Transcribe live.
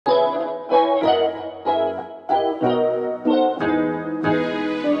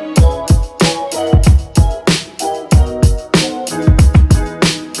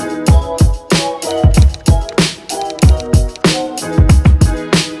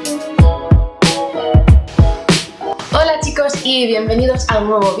y bienvenidos a un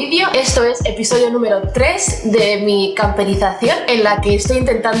nuevo vídeo. Esto es episodio número 3 de mi camperización, en la que estoy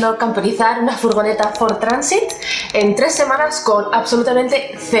intentando camperizar una furgoneta Ford Transit en 3 semanas con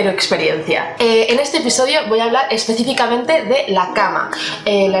absolutamente cero experiencia. En este episodio voy a hablar específicamente de la cama,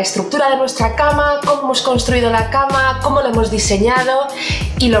 la estructura de nuestra cama, cómo hemos construido la cama, cómo la hemos diseñado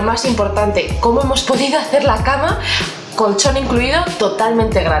y lo más importante, cómo hemos podido hacer la cama, colchón incluido,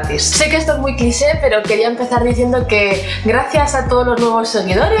 totalmente gratis. Sé que esto es muy cliché, pero quería empezar diciendo que gracias a todos los nuevos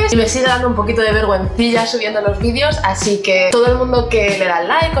seguidores y me sigue dando un poquito de vergüencilla subiendo los vídeos, así que todo el mundo que le da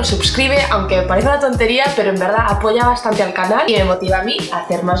like o suscribe, aunque parece una tontería, pero en verdad apoya bastante al canal y me motiva a mí a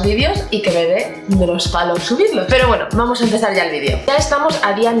hacer más vídeos y que me dé menos palo subirlos. Pero bueno, vamos a empezar ya el vídeo. Ya estamos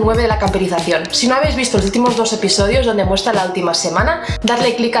a día 9 de la camperización. Si no habéis visto los últimos 2 episodios donde muestra la última semana,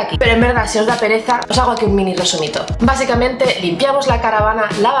 darle clic aquí. Pero en verdad, si os da pereza, os hago aquí un mini resumito. Básicamente limpiamos la caravana,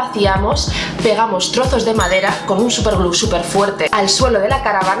 la vaciamos, pegamos trozos de madera con un superglue súper fuerte al suelo de la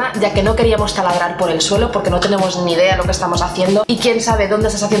caravana, ya que no queríamos taladrar por el suelo porque no tenemos ni idea de lo que estamos haciendo y quién sabe dónde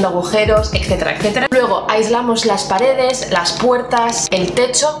estás haciendo agujeros, etcétera, etcétera. Luego aislamos las paredes, las puertas, el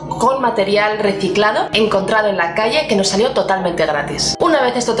techo con material reciclado encontrado en la calle, que nos salió totalmente gratis. Una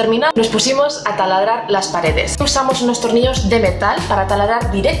vez esto terminado, nos pusimos a taladrar las paredes. Usamos unos tornillos de metal para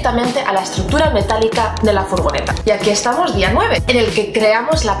taladrar directamente a la estructura metálica de la furgoneta. Y aquí estamos día 9, en el que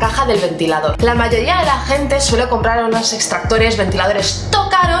creamos la caja del ventilador. La mayoría de la gente suele comprar unos extractores, ventiladores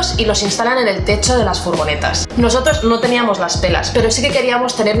caros y los instalan en el techo de las furgonetas. Nosotros no teníamos las pelas, pero sí que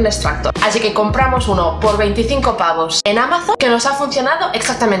queríamos tener un extractor, así que compramos uno por 25 pavos en Amazon, que nos ha funcionado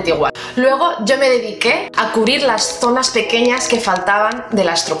exactamente igual. Luego yo me dediqué a cubrir las zonas pequeñas que faltaban de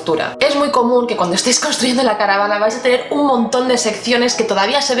la estructura. Es muy común que cuando estéis construyendo la caravana vais a tener un montón de secciones que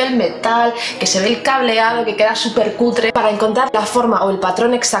todavía se ve el metal, que se ve el cableado, que queda súper cutre. Para encontrar la forma o el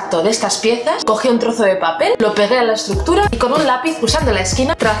patrón exacto de estas piezas, cogí un trozo de papel, lo pegué a la estructura y con un lápiz, usando la esquina,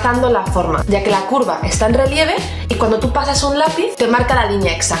 trazando la forma, ya que la curva está en relieve y cuando tú pasas un lápiz te marca la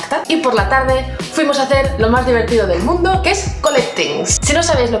línea exacta. Y por la tarde fuimos a hacer lo más divertido del mundo, que es collectings. Si no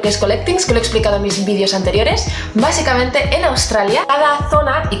sabéis lo que es collectings, que lo he explicado en mis vídeos anteriores, básicamente en Australia cada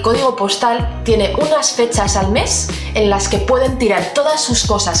zona y código postal tiene unas fechas al mes en las que pueden tirar todas sus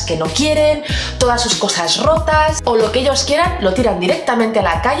cosas que no quieren, todas sus cosas rotas o lo que ellos quieran, lo tiran directamente a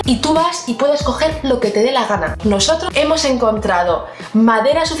la calle y tú vas y puedes coger lo que te dé la gana. Nosotros hemos encontrado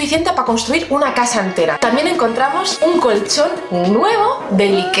madera suficiente para construir una casa entera. También encontramos un colchón nuevo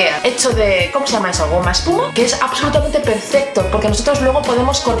del IKEA, hecho de, ¿cómo se llama eso? Goma espuma, que es absolutamente perfecto porque nosotros luego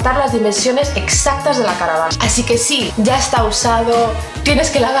podemos cortar las dimensiones exactas de la caravana. Así que sí, ya está usado, tienes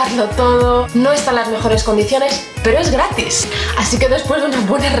que lavarlo todo, no está en las mejores condiciones, pero es gratis. Así que después de una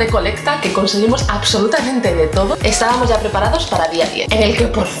buena recolecta que conseguimos absolutamente de todo, estábamos ya preparados para día 10, en el que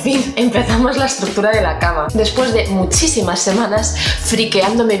por fin empezamos la estructura de la cama. Después de muchísimas semanas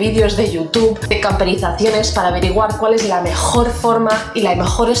friqueándome vídeos de YouTube de camperizaciones para averiguar cuál es la mejor forma y la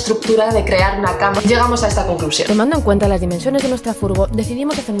mejor estructura de crear una cama, llegamos a esta conclusión. Tomando en cuenta las dimensiones de nuestra furgo,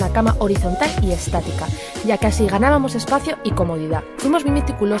 decidimos hacer una cama horizontal y estática, ya que así ganábamos espacio y comodidad. Fuimos muy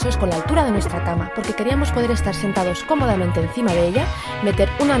meticulosos con la altura de nuestra cama, porque queríamos poder estar sentados cómodamente encima de ella, meter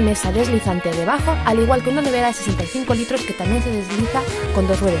una mesa deslizante debajo, al igual que una nevera de 65 litros que también se desliza con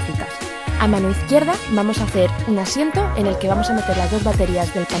 2 ruedecitas. A mano izquierda vamos a hacer un asiento en el que vamos a meter las 2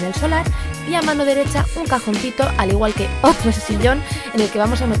 baterías del panel solar y a mano derecha un cajoncito, al igual que otro sillón en el que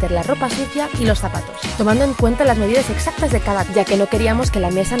vamos a meter la ropa sucia y los zapatos, tomando en cuenta las medidas exactas de cada, ya que no queríamos que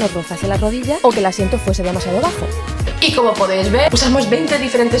la mesa nos rozase las rodillas o que el asiento fuese demasiado bajo. Y como podéis ver, usamos 20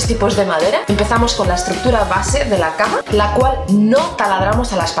 diferentes tipos de madera. Empezamos con la estructura base de la cama, la cual no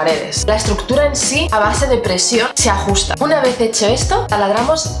taladramos a las paredes. La estructura en sí, a base de presión, se ajusta. Una vez hecho esto,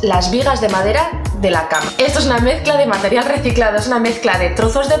 taladramos las vigas de madera de la cama. Esto es una mezcla de material reciclado, es una mezcla de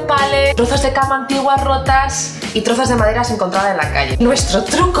trozos de palets, trozos de cama antiguas rotas y trozos de madera encontradas en la calle. Nuestro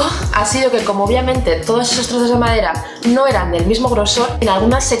truco ha sido que, como obviamente todos esos trozos de madera no eran del mismo grosor, en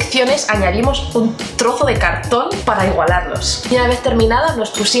algunas secciones añadimos un trozo de cartón para igualarlos. Y una vez terminado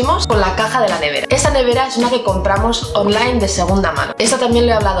nos pusimos con la caja de la nevera. Esta nevera es una que compramos online de segunda mano. Esto también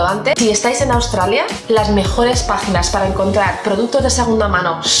lo he hablado antes. Si estáis en Australia, las mejores páginas para encontrar productos de segunda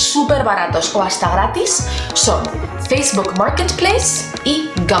mano súper baratos o hasta gratis son Facebook Marketplace y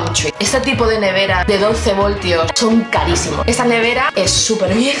Gumtree. Este tipo de nevera de 12 voltios son carísimos. Esta nevera es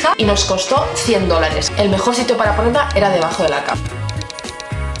súper vieja y nos costó $100. El mejor sitio para ponerla era debajo de la cama.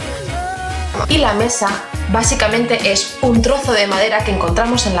 Y la mesa básicamente es un trozo de madera que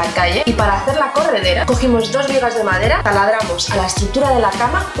encontramos en la calle y para hacer la corredera cogimos 2 vigas de madera, taladramos a la estructura de la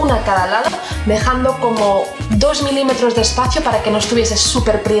cama, una a cada lado, dejando como 2 milímetros de espacio para que no estuviese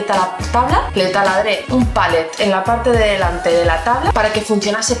súper prieta la tabla. Le taladré un palet en la parte de delante de la tabla para que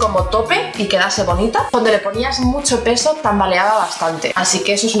funcionase como tope y quedase bonita. Cuando le ponías mucho peso tambaleaba bastante, así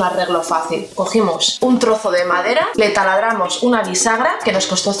que eso es un arreglo fácil. Cogimos un trozo de madera, le taladramos una bisagra que nos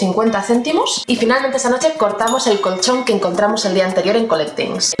costó 50 céntimos y finalmente esa noche cortamos el colchón que encontramos el día anterior en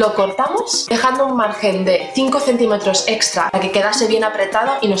Collectings. Lo cortamos dejando un margen de 5 centímetros extra para que quedase bien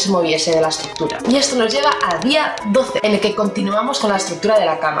apretado y no se moviese de la estructura. Y esto nos lleva al día 12, en el que continuamos con la estructura de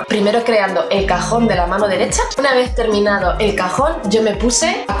la cama. Primero creando el cajón de la mano derecha. Una vez terminado el cajón, yo me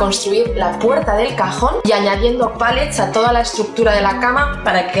puse a construir la puerta del cajón y añadiendo palets a toda la estructura de la cama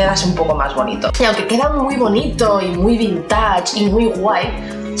para que quedase un poco más bonito. Y aunque queda muy bonito y muy vintage y muy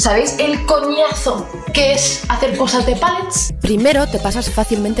guay, ¿sabéis el coñazo que es hacer cosas de palets? Primero te pasas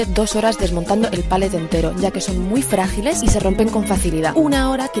fácilmente 2 horas desmontando el palet entero, ya que son muy frágiles y se rompen con facilidad.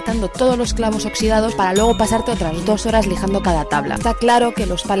 1 hora quitando todos los clavos oxidados para luego pasarte otras 2 horas lijando cada tabla. Está claro que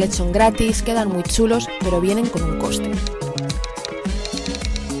los palets son gratis, quedan muy chulos, pero vienen con un coste.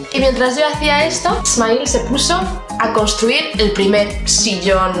 Y mientras yo hacía esto, Ismail se puso a construir el primer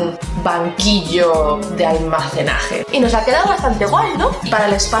sillón banquillo de almacenaje. Y nos ha quedado bastante guay, ¿no? Para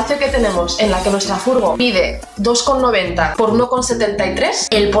el espacio que tenemos, en la que nuestra furgo pide 2,90 por 1,73,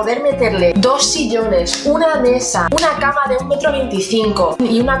 el poder meterle 2 sillones, una mesa, una cama de 1,25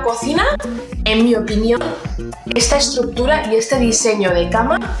 m y una cocina, en mi opinión, esta estructura y este diseño de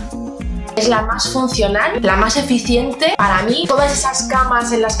cama es la más funcional, la más eficiente. Para mí, todas esas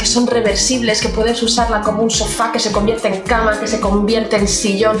camas en las que son reversibles, que puedes usarla como un sofá que se convierte en cama, que se convierte en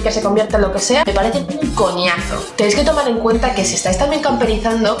sillón, que se convierte en lo que sea, me parecen un coñazo. Tenéis que tomar en cuenta que si estáis también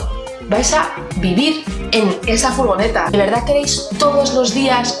camperizando, vais a vivir en esa furgoneta. ¿De verdad queréis todos los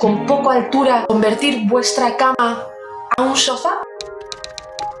días, con poca altura, convertir vuestra cama a un sofá?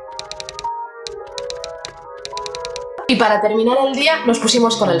 Y para terminar el día nos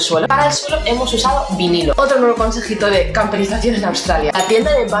pusimos con el suelo. Para el suelo hemos usado vinilo. Otro nuevo consejito de camperización en Australia. La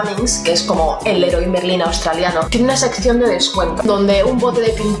tienda de Bunnings, que es como el Leroy Merlin australiano, tiene una sección de descuento donde un bote de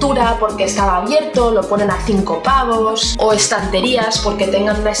pintura porque estaba abierto lo ponen a 5 pavos, o estanterías porque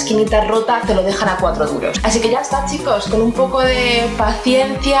tengan una esquinita rota te lo dejan a 4 duros. Así que ya está, chicos, con un poco de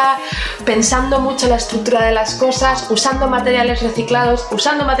paciencia, pensando mucho en la estructura de las cosas, usando materiales reciclados,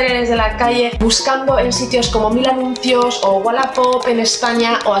 usando materiales de la calle, buscando en sitios como 1000 anuncios o Wallapop en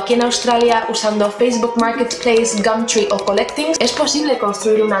España o aquí en Australia usando Facebook Marketplace, Gumtree o Collectings, es posible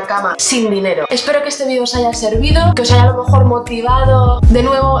construir una cama sin dinero. Espero que este vídeo os haya servido, que os haya a lo mejor motivado. De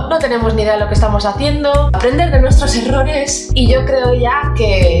nuevo, no tenemos ni idea de lo que estamos haciendo, aprender de nuestros errores, y yo creo ya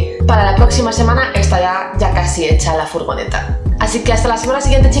que para la próxima semana estará ya casi hecha la furgoneta. Así que hasta la semana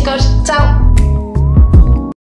siguiente, chicos. ¡Chao!